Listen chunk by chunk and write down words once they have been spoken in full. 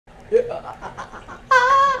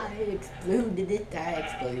exploded it. I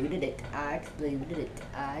exploded it. I exploded it.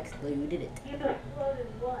 I exploded it. You exploded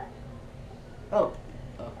what? Oh.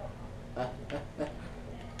 Oh.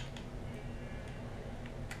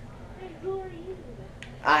 Hey, who are you?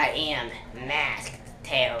 I am masked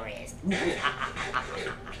terrorist. That's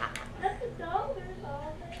a dollar,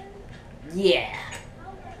 Alvin. Yeah.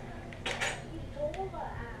 How much Ebola out?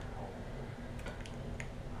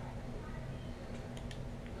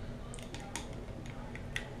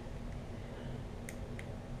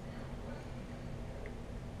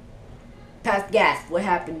 Past gas. What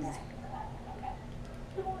happens?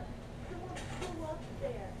 Someone blew up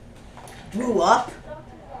there. Blew up?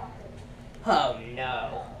 Doctor's office. Oh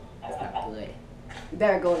no. That's not good. We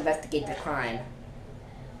better go investigate the crime.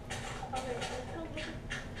 Okay, let's go look at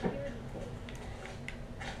security tape.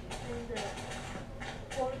 And the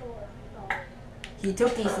corridor sorry. He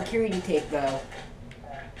took the security tape though.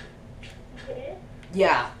 You did?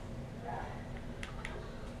 Yeah.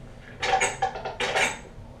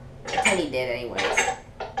 Pretend he did anyways.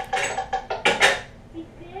 He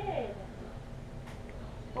did.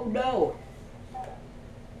 Oh no.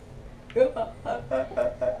 Who could have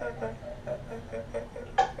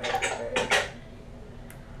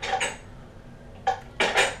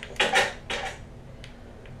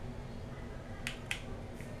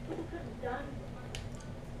done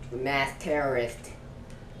The mass terrorist.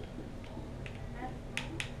 that?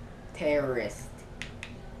 Terrorist.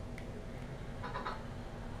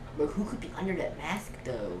 But who could be under that mask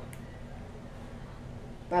though?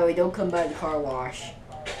 By the way, don't come by the car wash.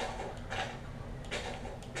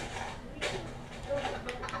 We can go to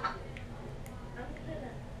bed. I'm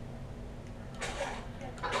gonna check.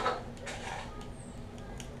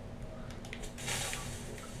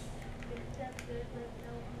 Except there's like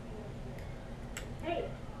no people here. Hey,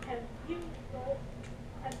 have you stole?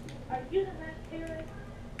 Are you the mass terrorist?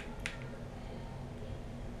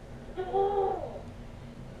 Oh!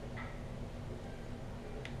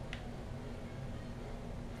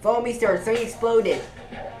 Follow me, sir. Something exploded.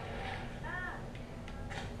 Ah!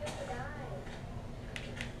 Just died.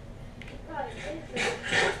 He probably is it.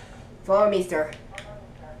 Follow me, sir.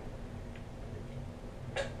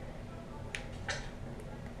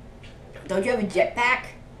 Don't you have a jetpack?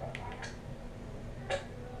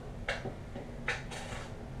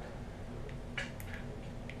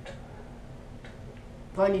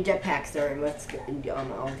 Put on your jetpack, sir, and let's.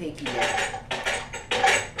 I'll take you there.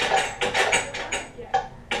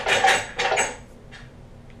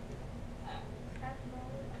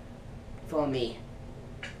 Follow me.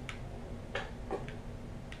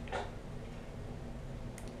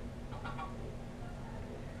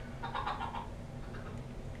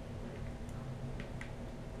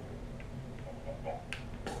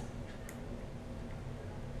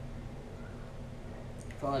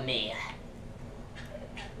 Follow me.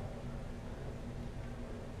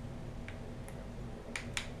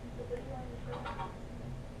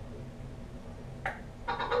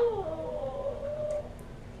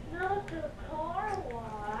 Not the car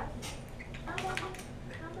wash. How am I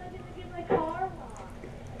gonna get my car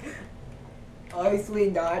washed? Obviously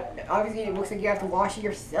not. Obviously, it looks like you have to wash it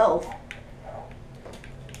yourself.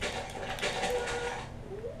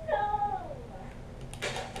 No!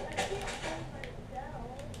 I can't clean myself.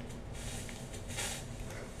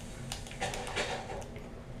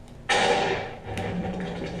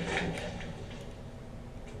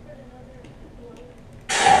 Put another load.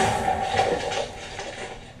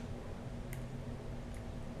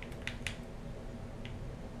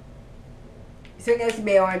 Something else you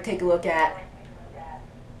may want to take a look at.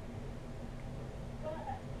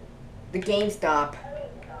 The GameStop.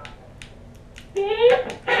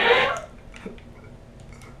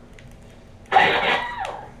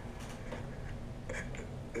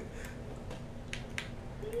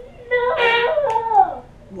 No!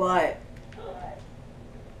 What?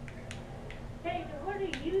 Hey, what are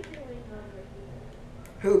you doing over here?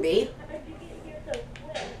 Who, me? How did you get here so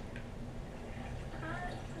quick?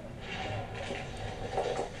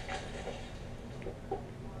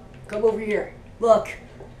 Come over here. Look.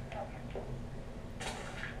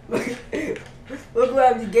 Look. Look what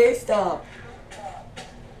happened to GameStop.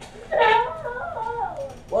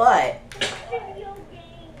 No! What? Video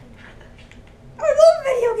games. I love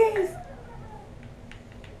video games.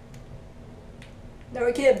 Now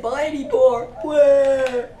I can't buy anymore.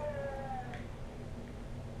 Where?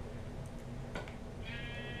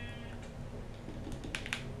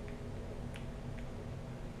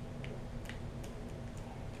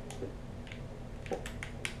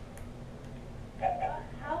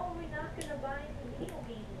 How are we not gonna buy any video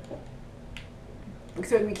games?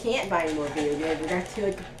 Looks like we can't buy any more video games. We're gonna have to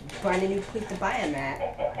like find a new place to buy them at.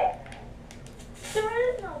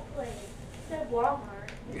 There is no place. It said Walmart.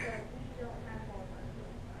 Because we don't have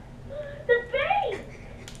Walmart. The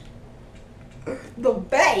bank! The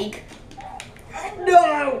bank?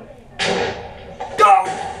 No! Go!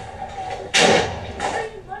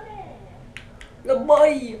 Free money! The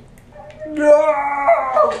money! No!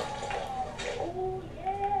 Oh,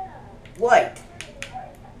 yeah! What?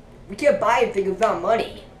 We can't buy anything without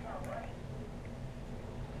money.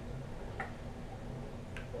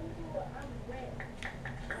 Ooh, I'm rich.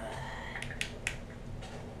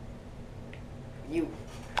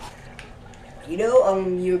 You know,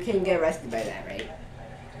 you can get arrested by that, right?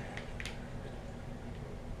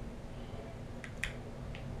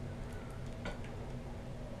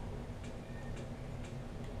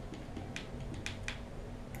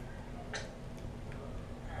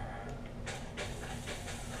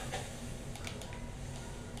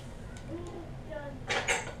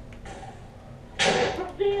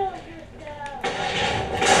 Reveal yourself!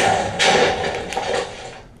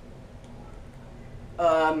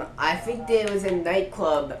 I think there was a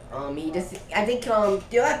nightclub. I think, do you know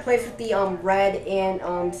that place with the, red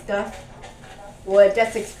and, stuff? Well, it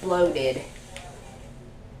just exploded.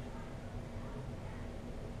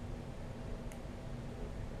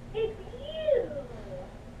 It's you!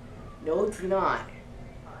 No, it's not.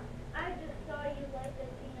 I just saw you like the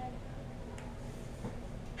peanut.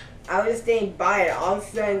 I was just staying by it. All of a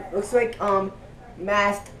sudden, looks like,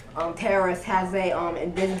 masked, terrorist has a,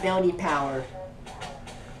 invisibility power.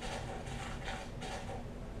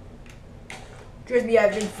 Trust me,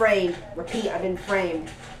 I've been framed. Repeat, I've been framed.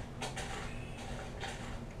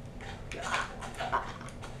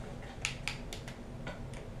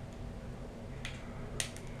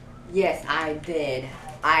 Yes, I did.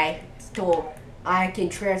 I can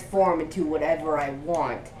transform into whatever I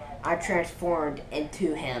want. I transformed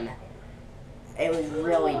into him. It was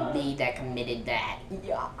really me that committed that. Do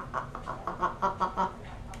you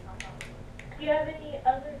have any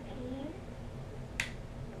other teams?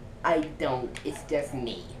 I don't. It's just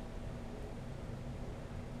me.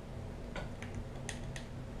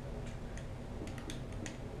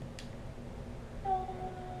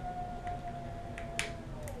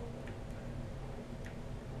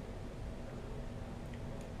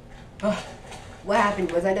 What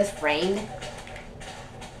happened? Was I just framed?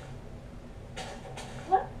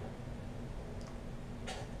 What?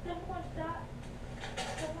 Someone thought.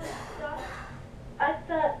 I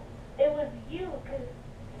thought it was you because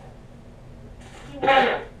you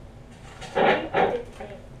were.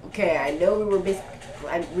 Okay, I know we were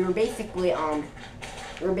basically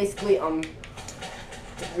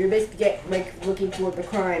looking for the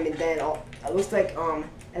crime, and then it looks like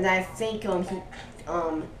and I think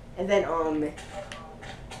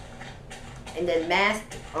and then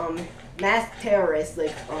masked terrorists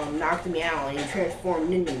like knocked me out and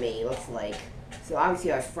transformed into me. Looks like, so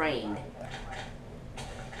obviously I was framed.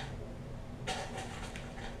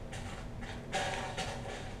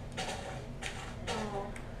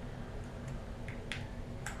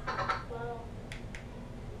 Well,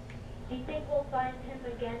 do you think we'll find him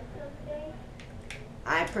again someday?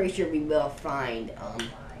 I'm pretty sure we will find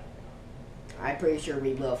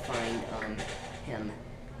him.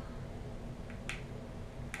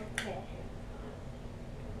 Okay.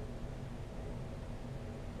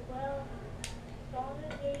 Well, all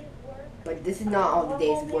the day's work. But this is not all the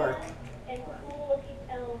day's work. And cool-looking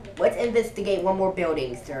elements. Let's investigate one more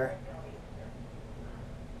building, sir.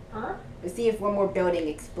 Huh? Let's see if one more building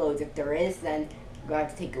explodes. If there is, then we're going to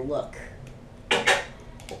have to take a look.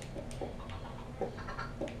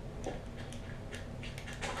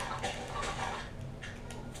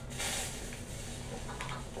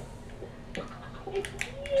 It's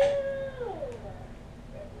you!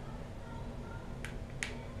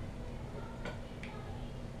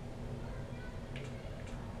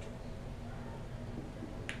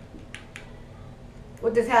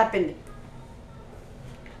 What just happened?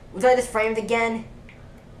 Was I just framed again?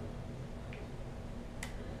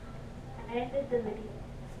 I ended the video.